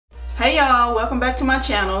Hey y'all, welcome back to my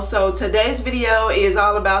channel. So today's video is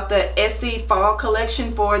all about the Essie Fall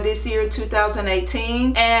collection for this year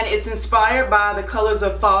 2018, and it's inspired by the colors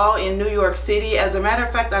of fall in New York City. As a matter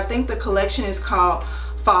of fact, I think the collection is called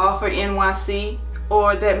Fall for NYC,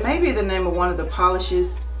 or that may be the name of one of the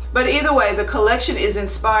polishes. But either way, the collection is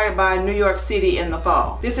inspired by New York City in the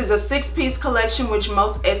fall. This is a 6-piece collection, which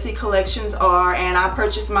most Essie collections are, and I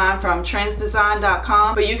purchased mine from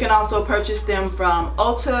trendsdesign.com, but you can also purchase them from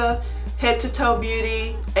Ulta, Head to Toe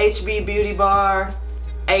Beauty, HB Beauty Bar,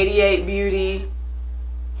 88 Beauty.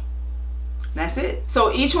 That's it.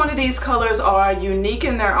 So each one of these colors are unique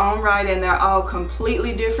in their own right, and they're all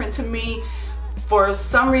completely different to me. For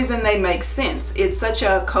some reason they make sense. It's such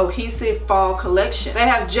a cohesive fall collection. They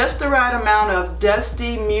have just the right amount of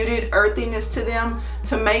dusty, muted earthiness to them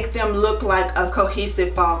to make them look like a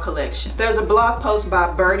cohesive fall collection. There's a blog post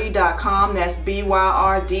by Byrdie.com, that's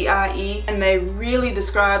B-Y-R-D-I-E, and they really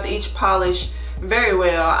described each polish very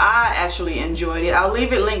well. I actually enjoyed it. I'll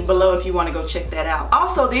leave it linked below if you want to go check that out.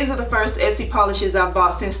 Also, these are the first Essie polishes I've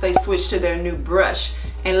bought since they switched to their new brush.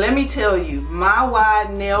 And let me tell you, my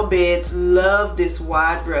wide nail beds love this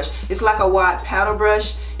wide brush. It's like a wide paddle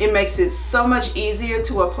brush. It makes it so much easier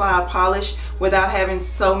to apply a polish without having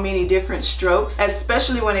so many different strokes,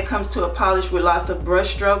 especially when it comes to a polish with lots of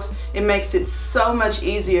brush strokes. It makes it so much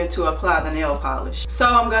easier to apply the nail polish. So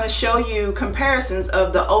I'm going to show you comparisons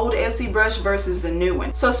of the old Essie brush versus the new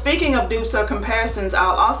one. So speaking of dupes or comparisons,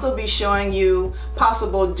 I'll also be showing you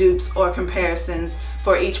possible dupes or comparisons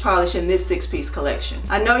for each polish in this 6-piece collection.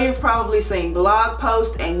 I know you've probably seen blog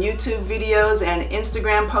posts and YouTube videos and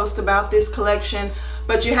Instagram posts about this collection,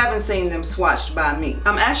 but you haven't seen them swatched by me.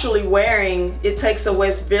 I'm actually wearing It Takes a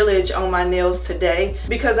West Village on my nails today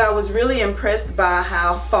because I was really impressed by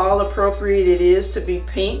how fall appropriate it is to be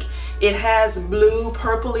pink. It has blue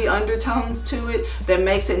purpley undertones to it that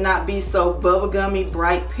makes it not be so bubblegummy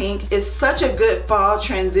bright pink. It's such a good fall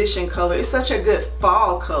transition color. It's such a good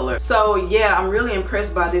fall color. So yeah, I'm really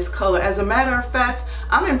impressed by this color. As a matter of fact,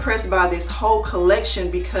 I'm impressed by this whole collection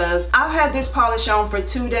because I've had this polish on for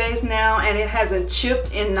 2 days now and it hasn't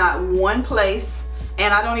chipped in not one place.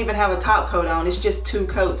 And I don't even have a top coat on, it's just 2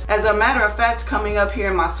 coats. As a matter of fact, coming up here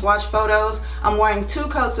in my swatch photos, I'm wearing 2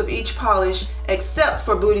 coats of each polish except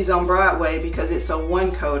for Booties on Broadway because it's a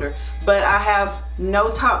 1-coater, but I have no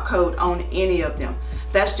top coat on any of them.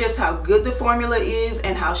 That's just how good the formula is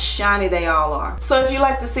and how shiny they all are. So if you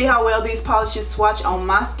like to see how well these polishes swatch on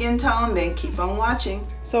my skin tone, then keep on watching.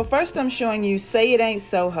 So first I'm showing you Say It Ain't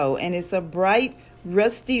Soho, and it's a bright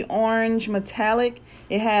rusty orange metallic.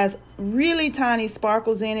 It has really tiny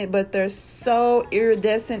sparkles in it, but they're so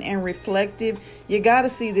iridescent and reflective. You gotta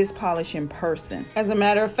see this polish in person. As a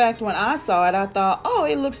matter of fact, when I saw it, I thought, oh,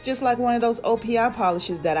 it looks just like one of those OPI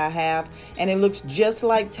polishes that I have, and it looks just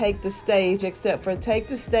like Take the Stage, except for Take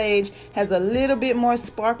the Stage has a little bit more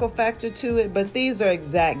sparkle factor to it, but these are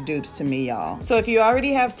exact dupes to me, y'all. So if you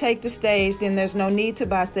already have Take the Stage, then there's no need to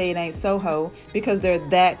buy Say It Ain't Soho because they're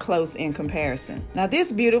that close in comparison. Now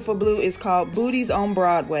this beautiful blue is called Booties on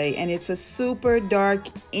Broadway, and it's a super dark,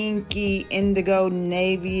 inky, indigo,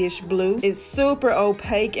 navy-ish blue. It's super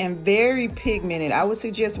opaque and very pigmented. I would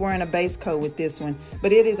suggest wearing a base coat with this one,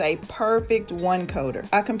 but it is a perfect 1-coater.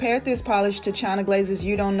 I compared this polish to China Glaze's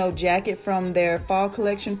You Don't Know jacket from their fall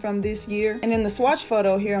collection from this year. And in the swatch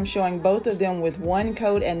photo here, I'm showing both of them with 1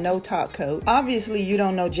 coat and no top coat. Obviously, You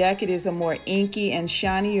Don't Know jacket is a more inky and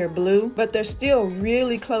shinier blue, but they're still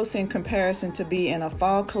really close in comparison to be in a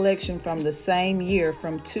fall collection from the same year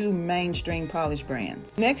from 2 mainstream polish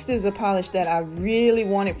brands. Next is a polish that I really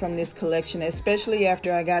wanted from this collection, especially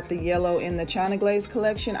after I got the yellow in the China Glaze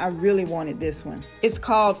collection. I really wanted this one. It's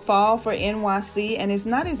called Fall for NYC, and it's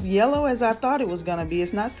not as yellow as I thought it was gonna be.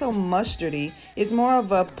 It's not so mustardy. It's more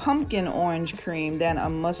of a pumpkin orange cream than a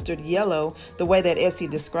mustard yellow, the way that Essie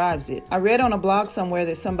describes it. I read on a blog somewhere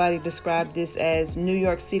that somebody described this as New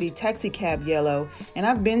York City taxi cab yellow, and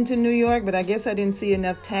I've been to New York, but I guess I didn't see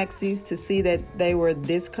enough taxis to see that they were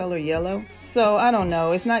this color yellow. So I don't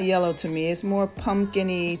know, it's not yellow to me. It's more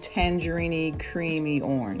pumpkin-y, tangerine-y, creamy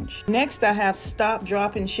orange. Next I have Stop,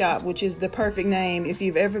 Drop, and Shop, which is the perfect name if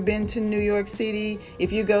you've ever been to New York City.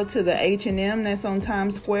 If you go to the H&M that's on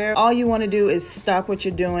Times Square, all you want to do is stop what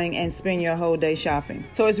you're doing and spend your whole day shopping.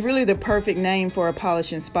 So it's really the perfect name for a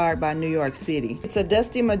polish inspired by New York City. It's a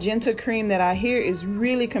dusty magenta cream that I hear is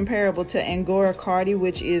really comparable to Angora Cardi,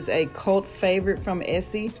 which is a cult favorite from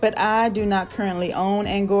Essie, but I do not currently own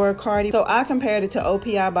Angora Angora Cardi. So I compared it to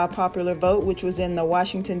OPI by popular vote, which was in the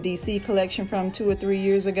Washington DC collection from 2 or 3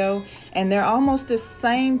 years ago, and they're almost the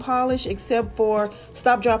same polish except for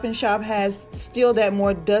Stop Drop and Shop has still that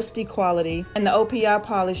more dusty quality, and the OPI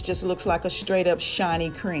polish just looks like a straight up shiny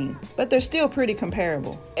cream, but they're still pretty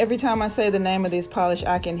comparable. Every time I say the name of this polish,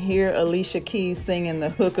 I can hear Alicia Keys singing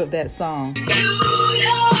the hook of that song.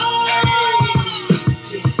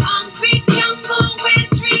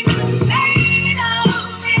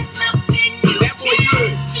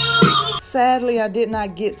 Sadly, I did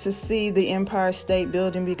not get to see the Empire State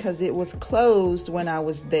Building because it was closed when I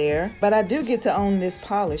was there, but I do get to own this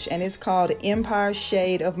polish, and it's called Empire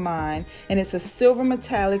Shade of Mine, and it's a silver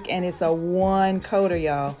metallic, and it's a one coater,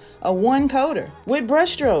 y'all. A one coater with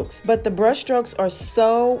brush strokes, but the brush strokes are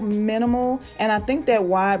so minimal, and I think that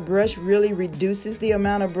wide brush really reduces the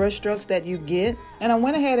amount of brush strokes that you get. And I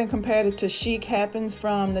went ahead and compared it to Chic Happens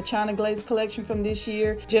from the China Glaze collection from this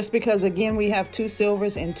year, just because again we have 2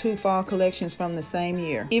 silvers and 2 fall collections from the same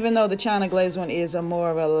year, even though the China Glaze one is a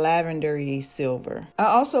more of a lavendery silver. I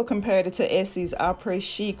also compared it to Essie's Après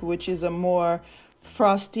Chic, which is a more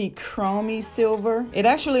frosty chromy silver. It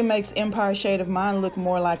actually makes Empire Shade of Mine look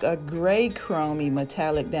more like a gray chromy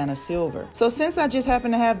metallic than a silver. So since I just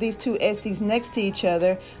happen to have these 2 Essies next to each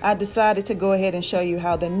other, I decided to go ahead and show you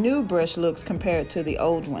how the new brush looks compared to the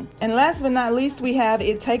old one. And last but not least, we have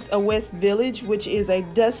It Takes a West Village, which is a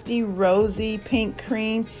dusty rosy pink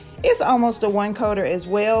cream. It's almost a one coater as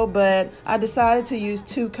well, but I decided to use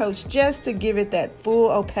 2 coats just to give it that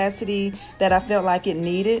full opacity that I felt like it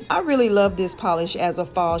needed. I really love this polish as a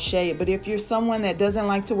fall shade, but if you're someone that doesn't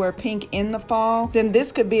like to wear pink in the fall, then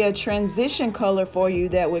this could be a transition color for you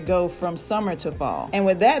that would go from summer to fall. And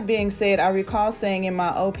with that being said, I recall saying in my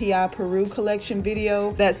OPI Peru collection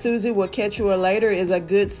video that Susie Will Catch You Later is a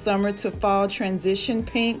good summer to fall transition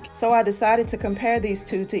pink. So I decided to compare these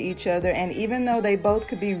 2 to each other, and even though they both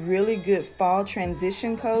could be really good fall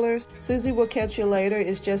transition colors, Susie Will Catch You Later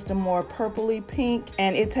is just a more purpley pink,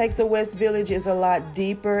 and It Takes a West Village is a lot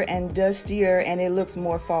deeper and dustier, and it looks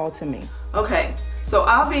more fall to me. Okay, so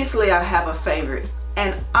obviously I have a favorite,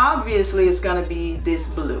 and obviously it's gonna be this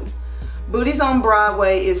blue. Booties on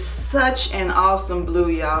Broadway is such an awesome blue,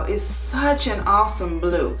 y'all. It's such an awesome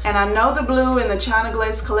blue. And I know the blue in the China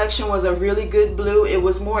Glaze collection was a really good blue. It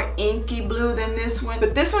was more inky blue than this one,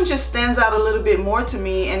 but this one just stands out a little bit more to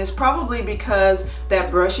me, and it's probably because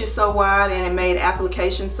that brush is so wide and it made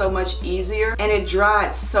application so much easier, and it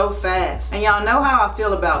dried so fast. And y'all know how I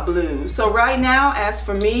feel about blues. So right now, as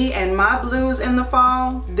for me and my blues in the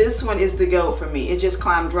fall, this one is the GOAT for me. It just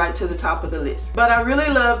climbed right to the top of the list. But I really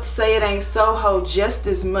loved Say It Ain't Soho just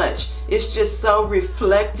as much. It's just so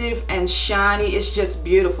reflective and shiny. It's just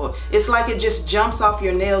beautiful. It's like it just jumps off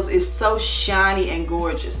your nails. It's so shiny and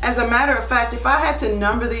gorgeous. As a matter of fact, if I had to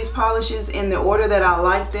number these polishes in the order that I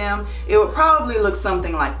like them, it would probably look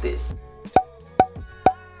something like this.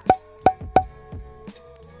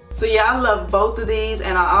 So yeah, I love both of these,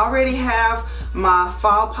 and I already have my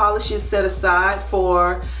fall polishes set aside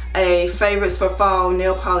for a favorites for fall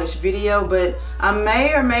nail polish video, but I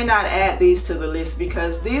may or may not add these to the list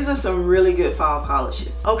because these are some really good fall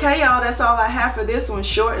polishes. Okay y'all, that's all I have for this one.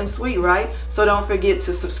 Short and sweet, right? So don't forget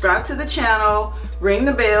to subscribe to the channel, ring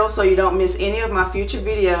the bell so you don't miss any of my future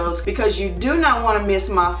videos, because you do not want to miss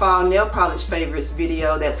my fall nail polish favorites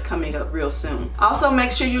video that's coming up real soon. Also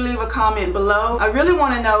make sure you leave a comment below. I really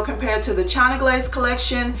want to know, compared to the China Glaze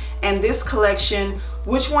collection and this collection,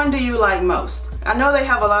 which one do you like most? I know they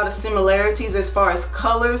have a lot of similarities as far as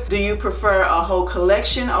colors. Do you prefer a whole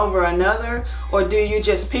collection over another, or do you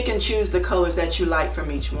just pick and choose the colors that you like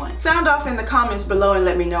from each one? Sound off in the comments below and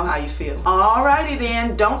let me know how you feel. Alrighty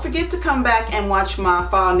then, don't forget to come back and watch my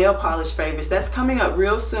fall nail polish favorites. That's coming up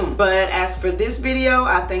real soon. But as for this video,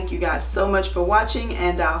 I thank you guys so much for watching,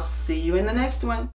 and I'll see you in the next one.